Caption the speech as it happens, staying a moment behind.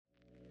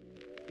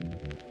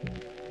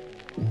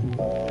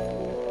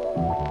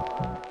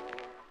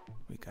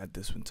We got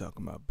this one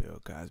talking about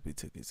Bill Cosby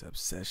took his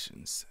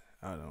obsessions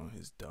out on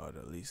his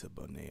daughter Lisa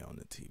Bonet on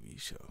the TV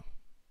show.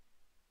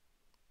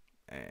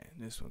 And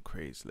this one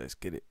crazy. Let's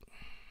get it.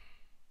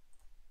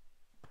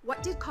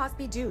 What did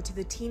Cosby do to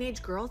the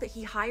teenage girl that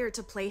he hired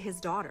to play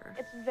his daughter?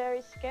 It's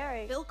very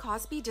scary. Bill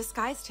Cosby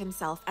disguised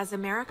himself as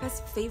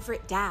America's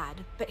favorite dad,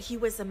 but he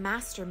was a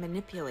master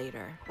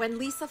manipulator. When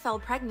Lisa fell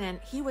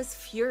pregnant, he was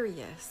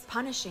furious,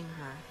 punishing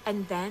her.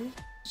 And then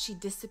she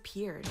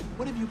disappeared.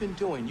 What have you been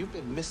doing? You've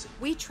been missing.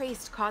 We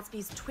traced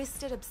Cosby's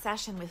twisted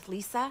obsession with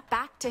Lisa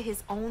back to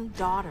his own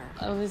daughter.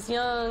 I was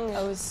young,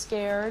 I was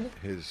scared.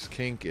 His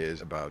kink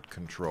is about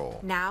control.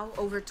 Now,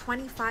 over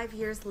 25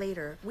 years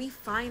later, we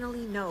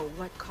finally know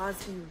what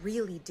Cosby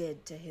really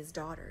did to his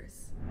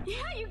daughters.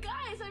 Yeah, you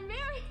guys, I'm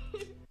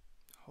married.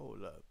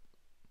 Hold up.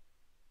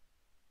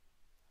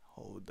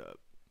 Hold up.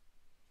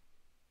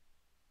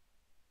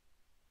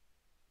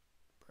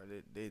 Bro,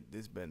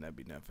 this better not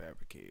be not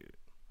fabricated.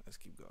 Let's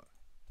keep going.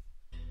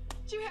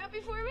 You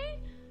happy for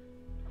me?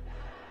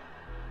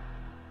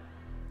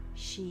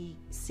 She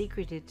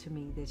secreted to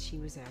me that she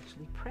was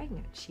actually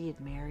pregnant. She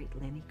had married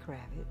Lenny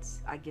Kravitz.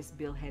 I guess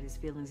Bill had his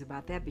feelings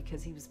about that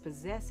because he was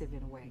possessive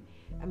in a way.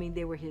 I mean,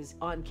 they were his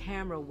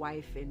on-camera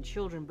wife and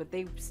children, but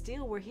they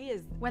still were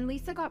his. When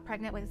Lisa got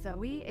pregnant with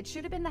Zoe, it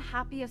should have been the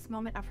happiest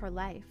moment of her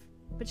life.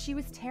 But she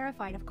was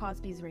terrified of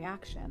Cosby's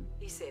reaction.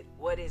 He said,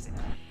 "What is it?"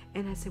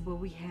 And I said, "Well,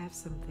 we have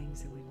some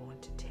things that we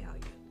want to tell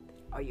you.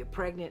 Are you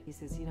pregnant?" He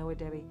says, "You know what,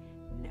 Debbie?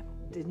 No.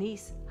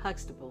 Denise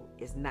Huxtable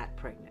is not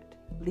pregnant.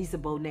 Lisa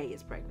Bonet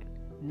is pregnant,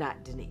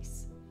 not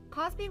Denise."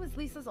 Cosby was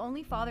Lisa's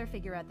only father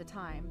figure at the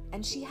time.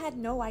 And she had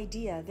no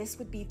idea this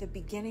would be the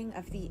beginning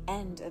of the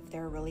end of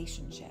their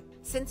relationship.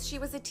 Since she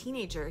was a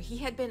teenager, he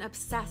had been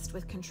obsessed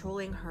with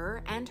controlling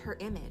her and her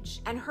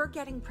image, and her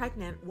getting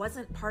pregnant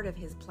wasn't part of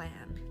his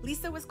plan.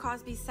 Lisa was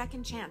Cosby's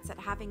second chance at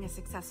having a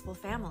successful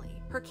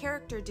family. Her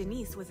character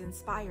Denise was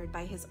inspired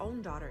by his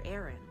own daughter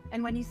Erin.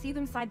 And when you see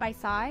them side by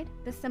side,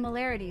 the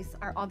similarities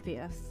are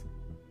obvious.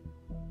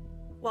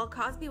 While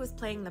Cosby was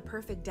playing the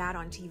perfect dad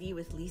on TV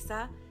with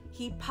Lisa,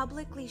 he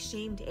publicly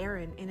shamed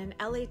Erin in an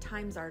LA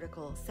Times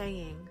article,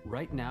 saying,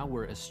 "Right now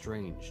we're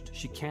estranged.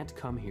 She can't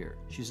come here.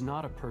 She's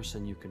not a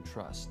person you can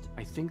trust.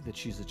 I think that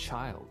she's a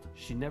child.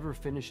 She never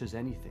finishes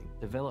anything.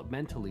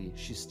 Developmentally,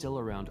 she's still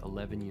around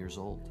 11 years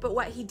old." But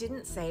what he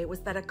didn't say was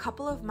that a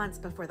couple of months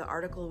before the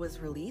article was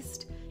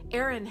released,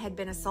 Erin had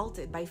been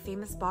assaulted by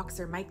famous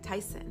boxer Mike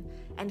Tyson,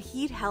 and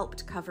he'd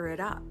helped cover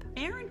it up.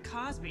 Erin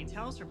Cosby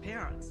tells her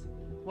parents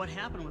what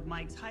happened with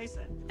Mike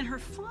Tyson, and her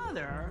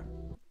father...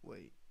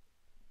 Wait.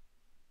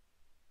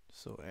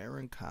 So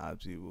Erin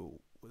Cosby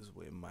was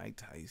with Mike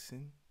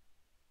Tyson?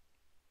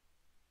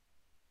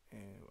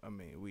 And, I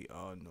mean, we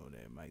all know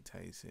that Mike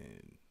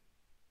Tyson,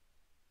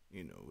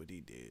 you know, what he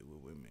did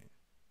with women.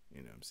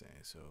 You know what I'm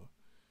saying? So,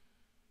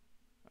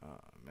 oh,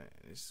 man,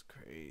 it's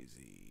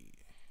crazy.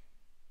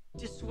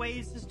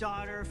 dissuades his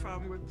daughter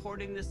from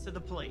reporting this to the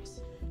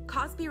police.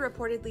 Cosby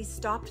reportedly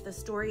stopped the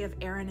story of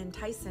Erin and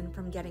Tyson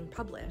from getting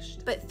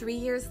published. But 3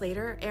 years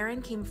later,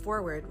 Erin came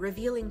forward,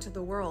 revealing to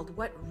the world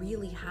what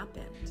really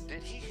happened.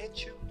 Did he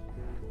hit you?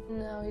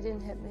 No, he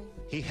didn't hit me.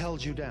 He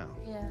held you down.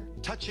 Yeah.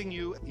 Touching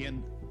you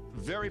in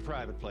very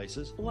private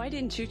places. Why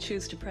didn't you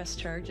choose to press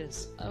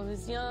charges? I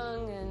was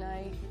young and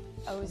I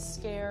was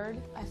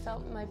scared. I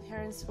felt my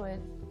parents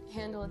would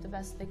handle it the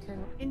best they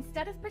could.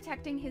 Instead of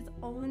protecting his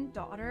own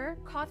daughter,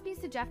 Cosby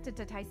suggested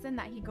to Tyson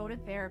that he go to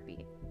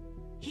therapy.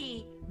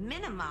 He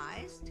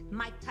minimized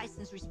Mike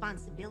Tyson's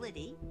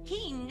responsibility.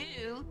 He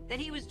knew that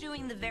he was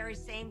doing the very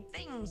same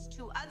things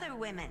to other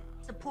women.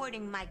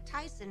 Supporting Mike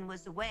Tyson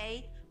was a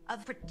way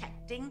of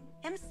protecting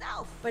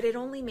himself. But it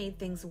only made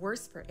things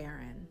worse for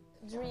Erin.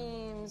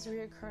 Dreams,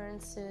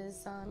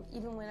 reoccurrences,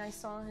 even when I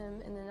saw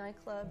him in the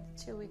nightclub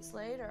 2 weeks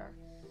later,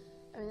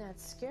 I mean, that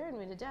scared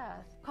me to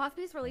death.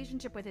 Cosby's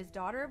relationship with his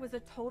daughter was a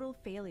total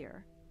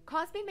failure.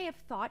 Cosby may have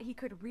thought he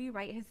could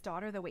rewrite his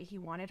daughter the way he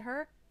wanted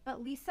her,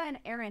 but Lisa and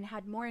Erin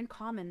had more in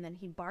common than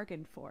he'd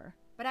bargained for.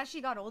 But as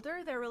she got older,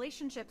 their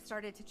relationship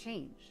started to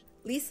change.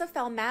 Lisa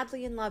fell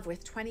madly in love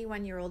with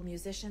 21-year-old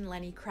musician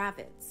Lenny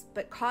Kravitz,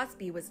 but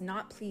Cosby was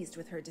not pleased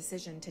with her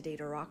decision to date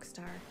a rock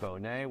star.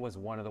 Bonet was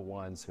one of the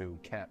ones who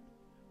kept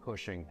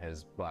pushing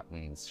his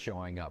buttons,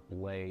 showing up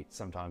late,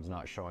 sometimes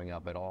not showing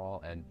up at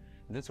all, and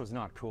this was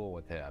not cool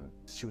with him.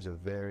 She was a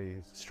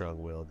very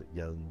strong-willed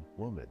young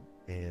woman,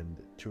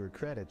 and to her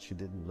credit, she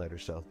didn't let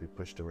herself be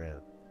pushed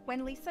around.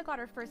 When Lisa got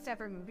her first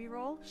ever movie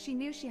role, she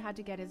knew she had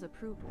to get his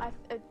approval. I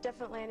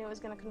definitely knew it was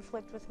going to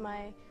conflict with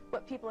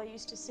what people are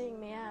used to seeing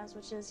me as,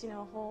 which is, you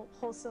know,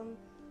 wholesome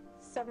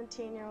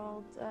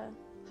 17-year-old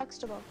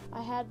Huxtable.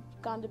 I had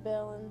gone to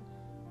Bill and,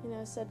 you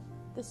know, said,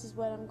 this is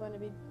what I'm going to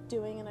be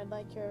doing and I'd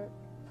like your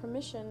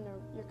permission or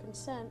your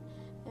consent,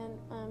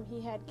 and he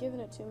had given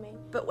it to me.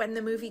 But when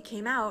the movie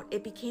came out,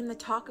 it became the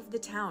talk of the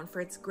town for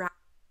its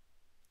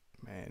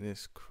Man,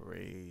 it's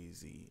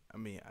crazy. I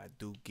mean, I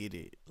do get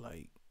it.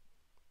 Like,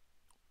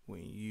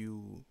 when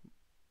you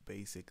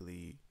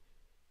basically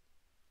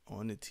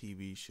on a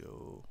TV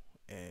show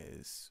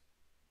as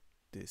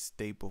this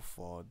staple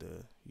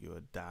father. You're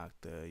a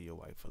doctor, your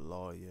wife a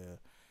lawyer,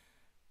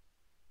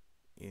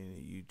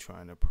 and you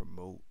trying to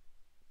promote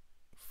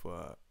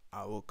for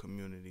our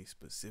community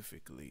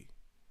specifically.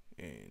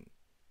 And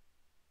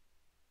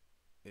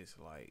it's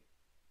like,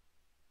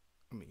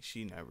 I mean,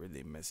 she not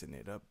really messing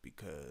it up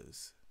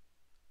because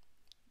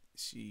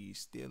she's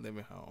still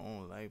living her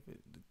own life.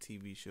 The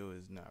TV show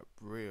is not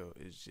real.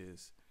 It's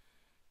just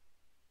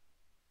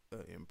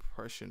an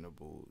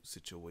impressionable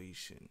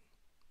situation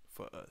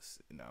for us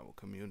in our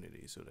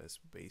community. So that's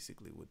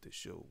basically what the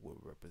show will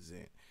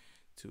represent,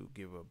 to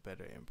give a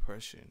better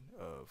impression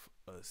of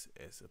us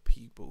as a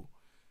people.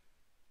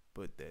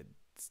 But that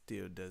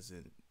still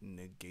doesn't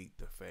negate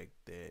the fact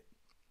that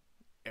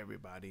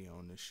everybody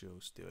on the show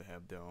still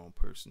have their own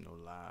personal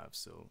lives.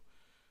 So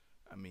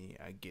I mean,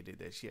 I get it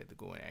that she had to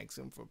go and ask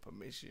him for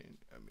permission.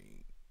 I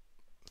mean,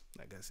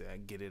 like I said, I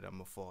get it,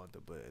 I'm a father,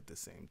 but at the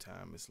same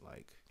time, it's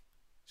like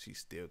she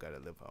still got to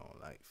live her own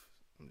life.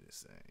 I'm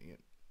just saying,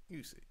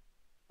 you see.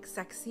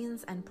 Sex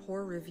scenes and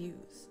poor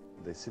reviews.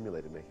 They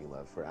simulated making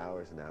love for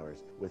hours and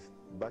hours with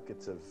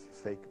buckets of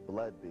fake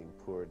blood being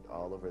poured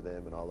all over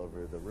them and all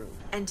over the room.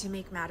 And to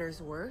make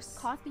matters worse,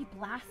 Cosby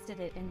blasted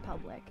it in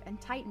public and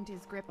tightened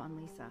his grip on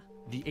Lisa.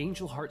 The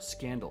Angel Heart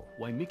Scandal,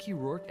 why Mickey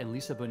Rourke and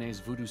Lisa Bonet's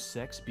voodoo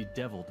sex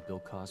bedeviled Bill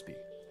Cosby.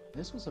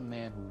 This was a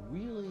man who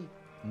really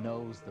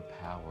knows the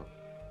power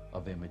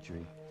of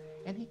imagery,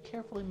 and he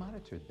carefully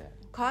monitored that.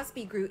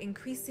 Cosby grew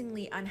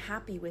increasingly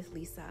unhappy with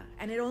Lisa,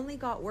 and it only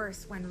got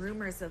worse when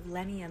rumors of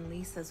Lenny and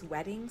Lisa's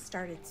wedding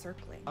started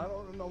circling. I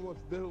don't know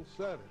if Bill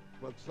said it,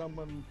 but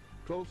someone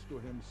close to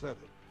him said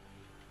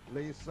it.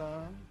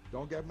 Lisa,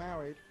 don't get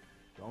married.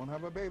 Don't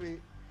have a baby.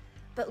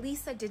 But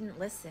Lisa didn't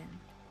listen.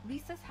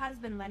 Lisa's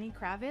husband, Lenny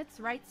Kravitz,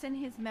 writes in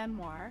his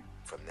memoir,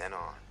 "From then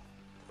on,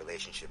 the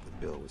relationship with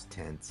Bill was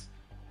tense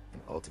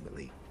and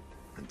ultimately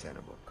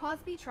untenable."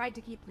 Cosby tried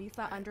to keep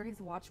Lisa under his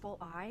watchful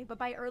eye, but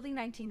by early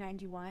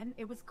 1991,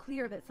 it was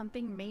clear that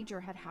something major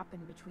had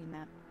happened between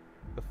them.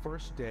 The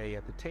first day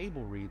at the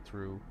table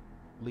read-through,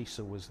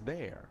 Lisa was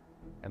there,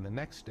 and the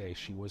next day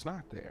she was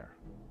not there.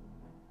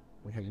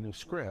 We had a new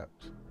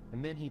script,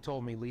 and then he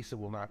told me Lisa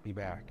will not be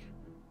back.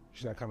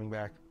 She's not coming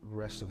back the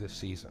rest of this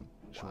season.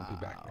 She won't be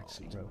back next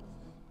season.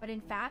 But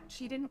in fact,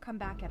 she didn't come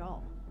back at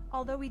all.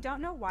 Although we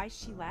don't know why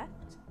she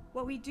left,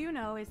 what we do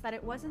know is that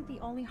it wasn't the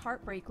only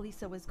heartbreak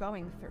Lisa was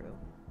going through.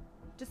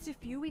 Just a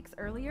few weeks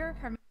earlier,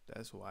 her...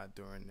 That's why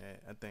during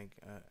that, I think,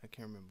 I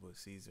can't remember what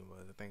season it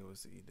was. I think it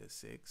was either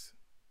 6,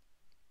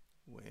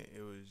 when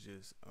it was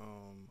just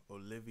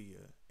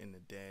Olivia and the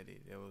daddy.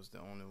 That was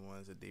the only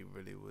ones that they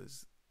really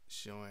was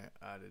showing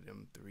out of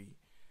them 3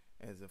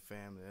 as a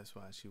family. That's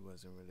why she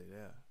wasn't really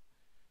there.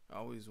 I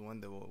always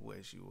wonder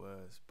where she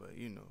was, but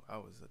you know, I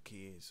was a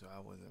kid, so I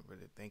wasn't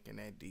really thinking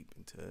that deep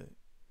into it.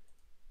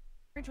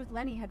 Marriage with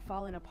Lenny had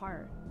fallen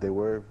apart. They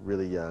were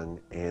really young,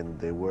 and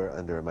they were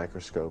under a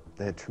microscope.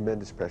 They had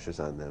tremendous pressures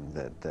on them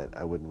that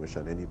I wouldn't wish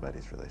on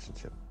anybody's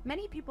relationship.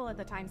 Many people at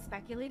the time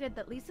speculated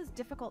that Lisa's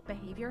difficult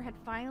behavior had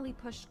finally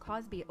pushed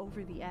Cosby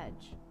over the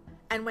edge.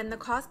 And when the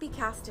Cosby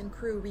cast and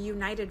crew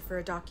reunited for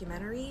a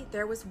documentary,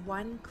 there was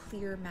one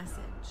clear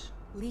message.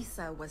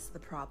 Lisa was the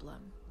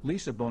problem.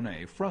 Lisa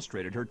Bonet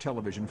frustrated her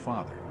television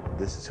father.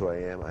 This is who I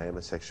am. I am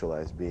a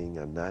sexualized being.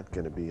 I'm not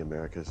going to be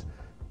America's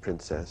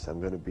princess. I'm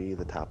going to be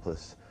the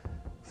topless,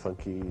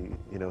 funky,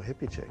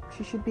 hippie chick.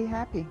 She should be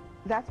happy.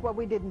 That's what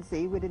we didn't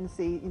see. We didn't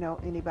see,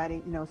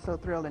 anybody, so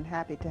thrilled and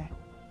happy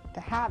to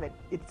have it.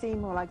 It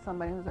seemed more like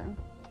somebody who's,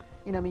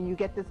 you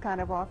get this kind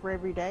of offer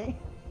every day.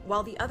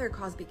 While the other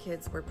Cosby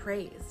kids were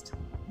praised.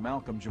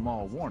 Malcolm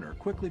Jamal Warner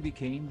quickly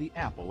became the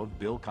apple of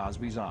Bill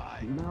Cosby's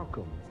eye.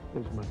 Malcolm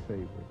is my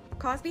favorite.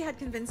 Cosby had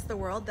convinced the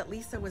world that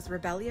Lisa was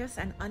rebellious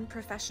and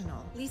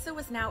unprofessional. Lisa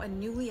was now a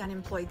newly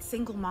unemployed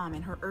single mom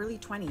in her early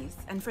 20s,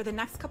 and for the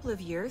next couple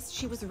of years,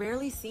 she was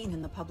rarely seen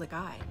in the public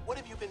eye. What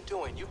have you been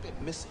doing? You've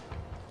been missing.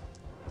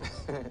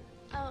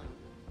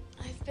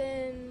 I've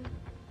been,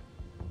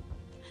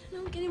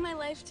 getting my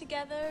life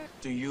together.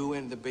 Do you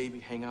and the baby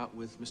hang out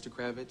with Mr.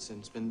 Kravitz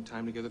and spend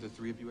time together, the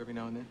 3 of you, every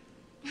now and then?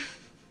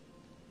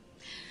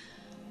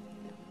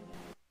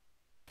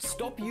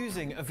 Stop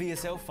using a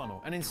VSL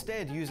funnel and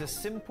instead use a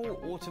simple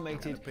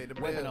automated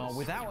webinar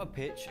without a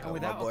pitch and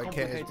without a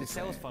complicated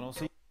sales funnel.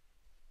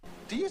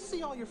 Do you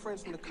see all your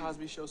friends from the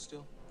Cosby Show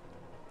still?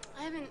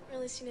 I haven't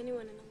really seen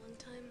anyone in a long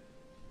time.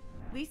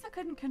 Lisa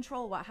couldn't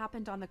control what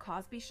happened on The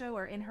Cosby Show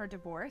or in her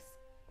divorce,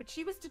 but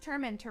she was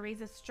determined to raise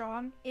a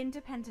strong,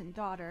 independent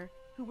daughter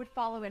who would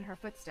follow in her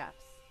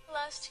footsteps. The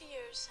last 2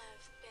 years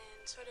have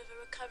been sort of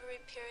a recovery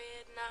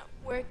period, not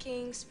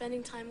working,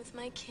 spending time with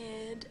my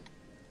kid.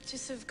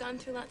 Just have gone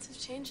through lots of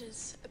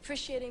changes,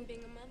 appreciating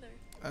being a mother.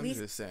 I'm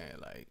just saying,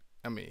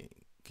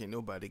 can't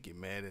nobody get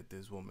mad at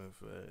this woman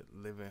for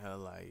living her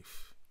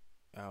life.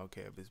 I don't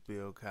care if it's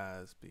Bill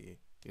Cosby,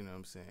 you know what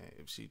I'm saying?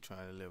 If she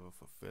trying to live a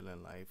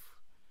fulfilling life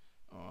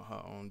on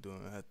her own,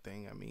 doing her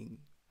thing,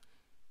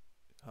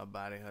 her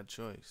body, her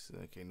choice.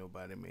 Can't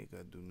nobody make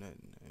her do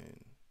nothing,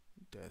 and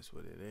that's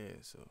what it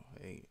is. So,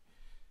 hey.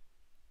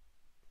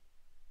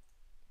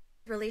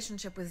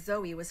 relationship with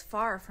Zoe was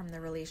far from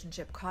the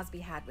relationship Cosby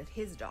had with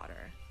his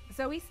daughter.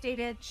 Zoe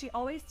stated, "She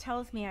always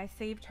tells me I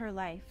saved her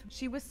life.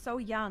 She was so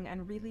young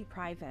and really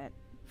private."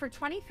 For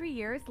 23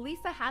 years,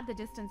 Lisa had the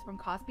distance from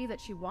Cosby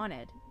that she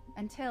wanted,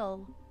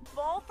 until...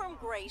 Fall from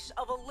grace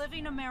of a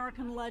living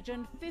American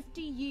legend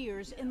 50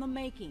 years in the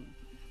making.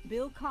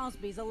 Bill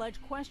Cosby's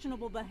alleged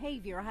questionable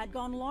behavior had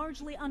gone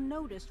largely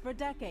unnoticed for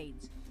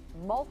decades.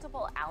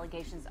 Multiple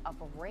allegations of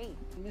rape.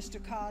 Mr.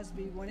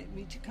 Cosby wanted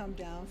me to come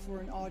down for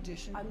an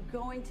audition. I'm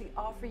going to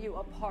offer you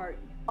a part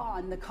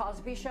on The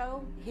Cosby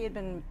Show. He had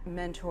been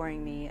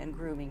mentoring me and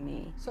grooming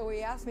me. So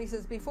he asked me, he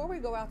says, before we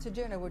go out to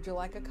dinner, would you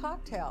like a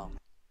cocktail?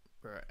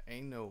 Bruh,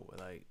 ain't no,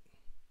 like,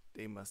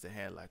 they must have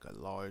had, like, a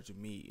large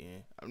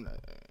meeting. I'm not,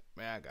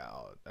 man,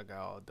 I got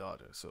all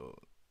daughters, so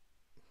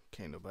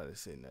can't nobody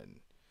say nothing.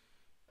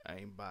 I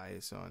ain't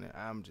biased on it.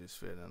 I'm just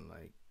feeling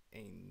like,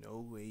 ain't no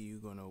way you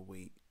gonna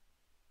wait.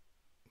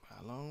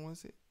 How long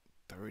was it?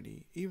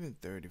 30, even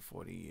 30,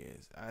 40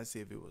 years. I'd say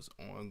if it was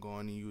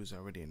ongoing and you was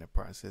already in the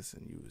process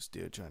and you was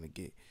still trying to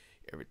get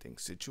everything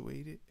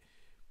situated.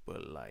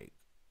 But like,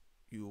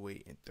 you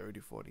waiting 30,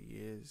 40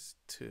 years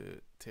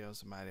to tell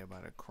somebody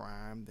about a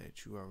crime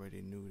that you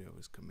already knew that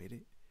was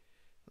committed.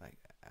 Like,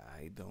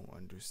 I don't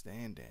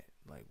understand that.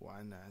 Like,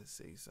 why not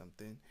say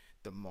something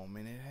the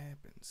moment it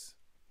happens?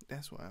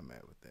 That's where I'm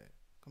at with that.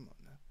 Come on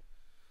now.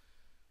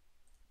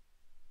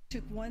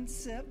 Took one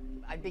sip.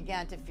 I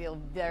began to feel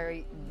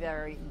very,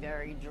 very,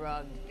 very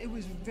drugged. It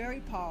was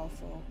very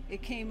powerful.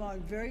 It came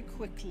on very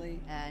quickly.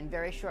 And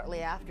very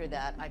shortly after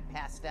that, I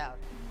passed out.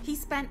 He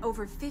spent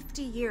over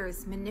 50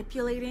 years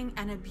manipulating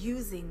and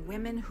abusing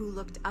women who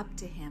looked up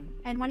to him.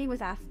 And when he was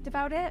asked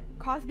about it,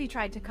 Cosby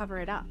tried to cover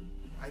it up.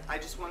 I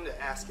just wanted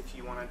to ask if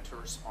you wanted to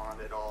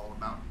respond at all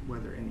about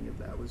whether any of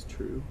that was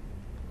true.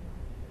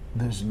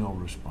 There's no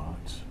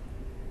response.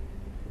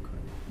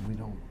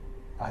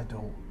 I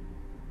don't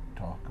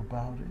talk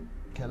about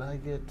it. Can I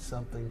get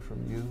something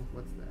from you?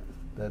 What's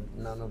that? That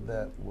none of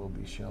that will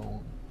be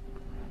shown.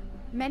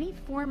 Many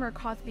former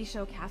Cosby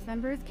Show cast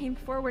members came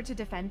forward to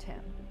defend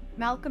him.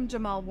 Malcolm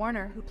Jamal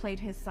Warner, who played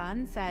his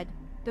son, said,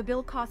 "The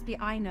Bill Cosby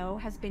I know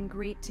has been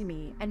great to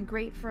me and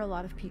great for a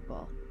lot of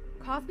people."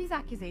 Cosby's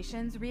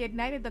accusations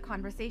reignited the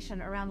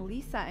conversation around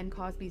Lisa and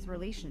Cosby's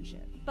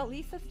relationship. But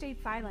Lisa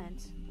stayed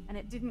silent, and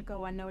it didn't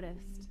go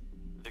unnoticed.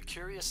 The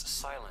curious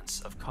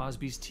silence of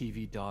Cosby's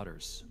TV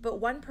daughters. But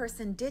one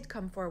person did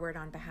come forward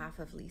on behalf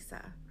of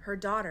Lisa, her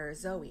daughter,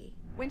 Zoe.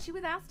 When she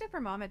was asked if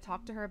her mom had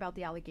talked to her about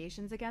the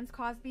allegations against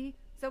Cosby,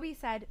 Zoe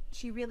said,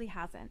 "She really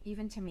hasn't,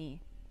 even to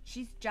me.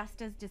 She's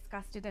just as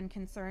disgusted and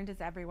concerned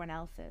as everyone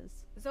else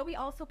is." Zoe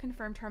also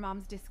confirmed her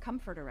mom's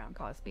discomfort around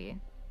Cosby.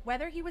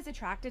 Whether he was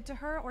attracted to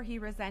her or he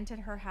resented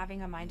her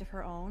having a mind of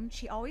her own,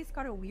 she always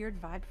got a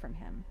weird vibe from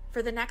him.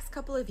 For the next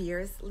couple of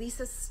years,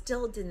 Lisa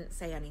still didn't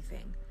say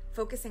anything,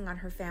 focusing on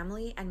her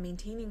family and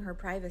maintaining her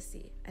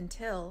privacy,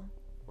 until...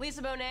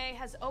 Lisa Bonet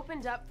has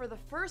opened up for the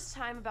first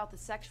time about the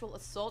sexual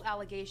assault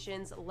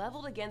allegations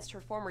leveled against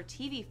her former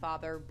TV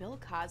father, Bill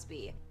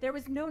Cosby. There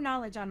was no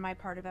knowledge on my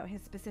part about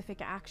his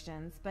specific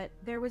actions, but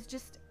there was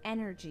just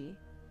energy.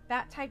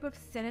 That type of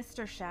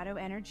sinister shadow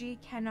energy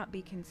cannot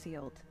be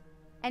concealed.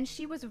 And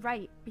she was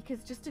right,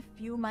 because just a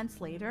few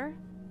months later...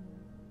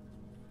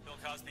 Bill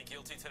Cosby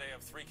guilty today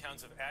of 3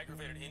 counts of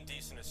aggravated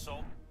indecent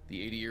assault.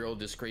 The 80-year-old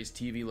disgraced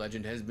TV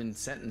legend has been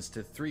sentenced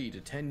to 3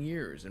 to 10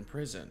 years in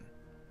prison.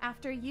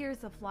 After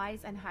years of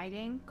lies and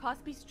hiding,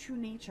 Cosby's true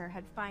nature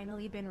had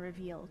finally been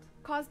revealed.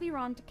 Cosby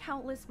wronged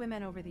countless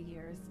women over the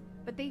years,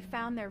 but they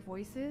found their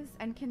voices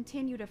and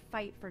continue to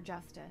fight for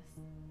justice.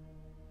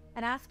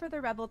 And as for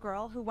the rebel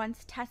girl who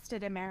once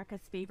tested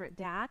America's favorite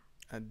dad...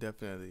 I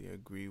definitely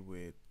agree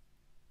with,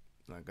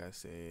 like I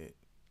said,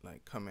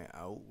 like coming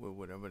out with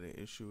whatever the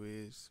issue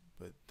is,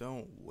 but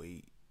don't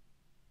wait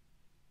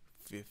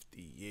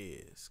 50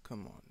 years.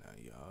 Come on now,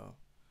 y'all.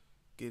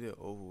 Get it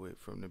over with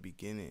from the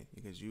beginning,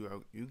 because you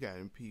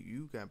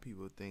got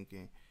people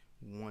thinking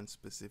one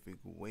specific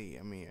way.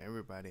 I mean,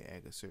 everybody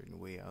act a certain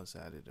way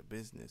outside of the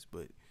business,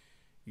 but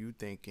you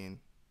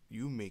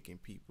making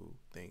people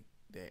think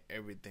that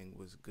everything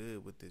was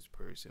good with this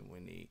person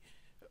when they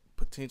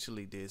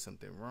potentially did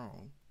something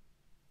wrong,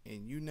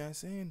 and you not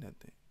saying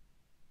nothing.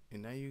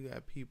 And now you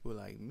got people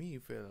like me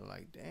feeling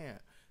like, damn,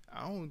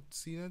 I don't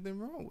see nothing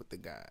wrong with the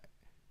guy.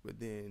 But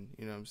then,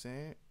 you know what I'm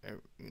saying?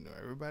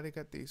 Everybody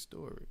got their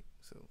story.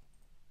 So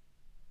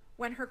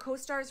when her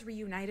co-stars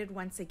reunited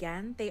once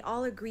again, they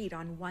all agreed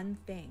on one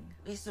thing.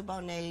 Lisa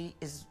Bonet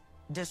is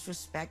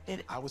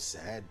disrespected. I was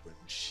sad when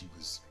she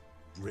was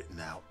written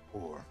out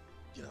or,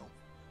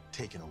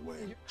 taken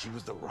away. She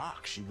was the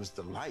rock. She was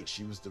the light.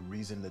 She was the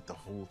reason that the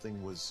whole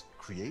thing was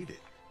created.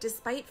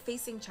 Despite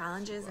facing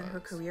challenges in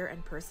her career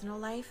and personal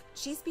life,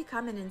 she's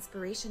become an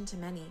inspiration to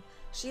many.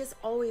 She has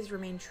always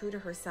remained true to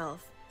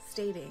herself,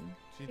 stating,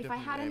 "If I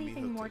had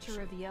anything more to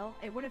reveal,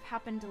 it would have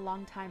happened a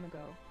long time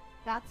ago.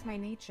 That's my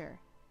nature.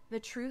 The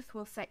truth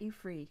will set you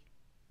free."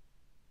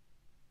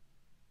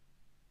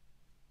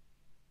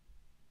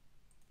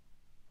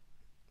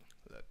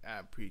 Look, I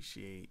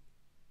appreciate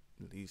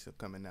Lisa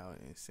coming out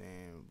and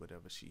saying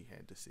whatever she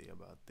had to say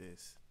about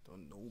this.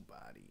 Don't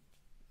nobody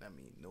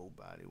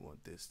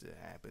want this to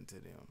happen to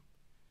them.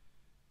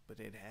 But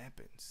it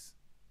happens.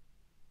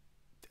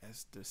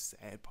 That's the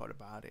sad part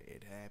about it.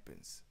 It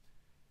happens.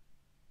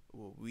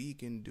 What we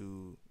can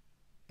do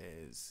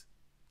as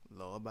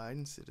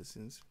law-abiding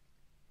citizens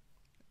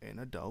and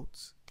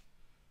adults,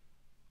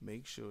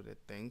 make sure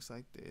that things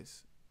like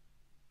this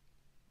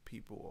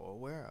people are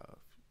aware of.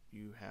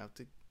 You have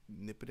to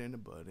nip it in the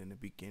bud in the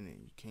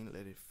beginning. You can't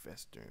let it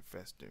fester and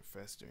fester and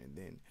fester, and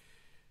then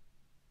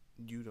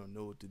you don't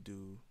know what to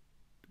do.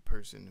 The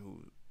person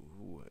who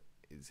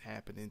is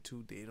happening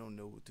to, they don't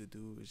know what to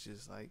do. It's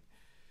just like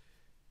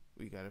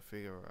we got to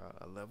figure out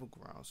a level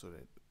ground so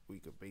that we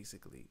could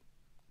basically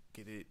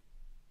get it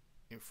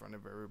in front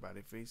of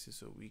everybody's faces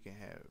so we can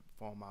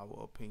form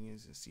our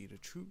opinions and see the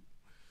truth.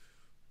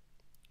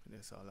 And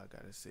that's all I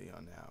gotta say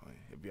on that one.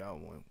 If y'all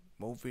want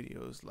more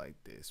videos like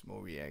this,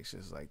 more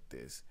reactions like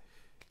this,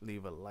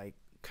 leave a like,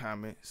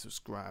 comment,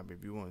 subscribe.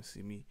 If you want to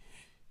see me,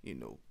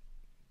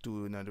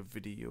 do another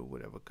video,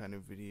 whatever kind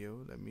of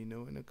video, let me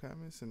know in the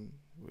comments and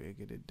we'll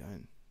get it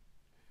done.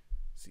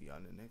 See y'all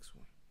in the next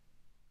one.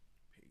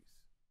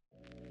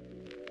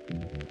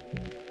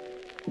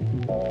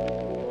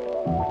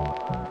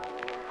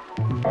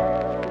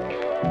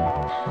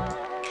 Peace.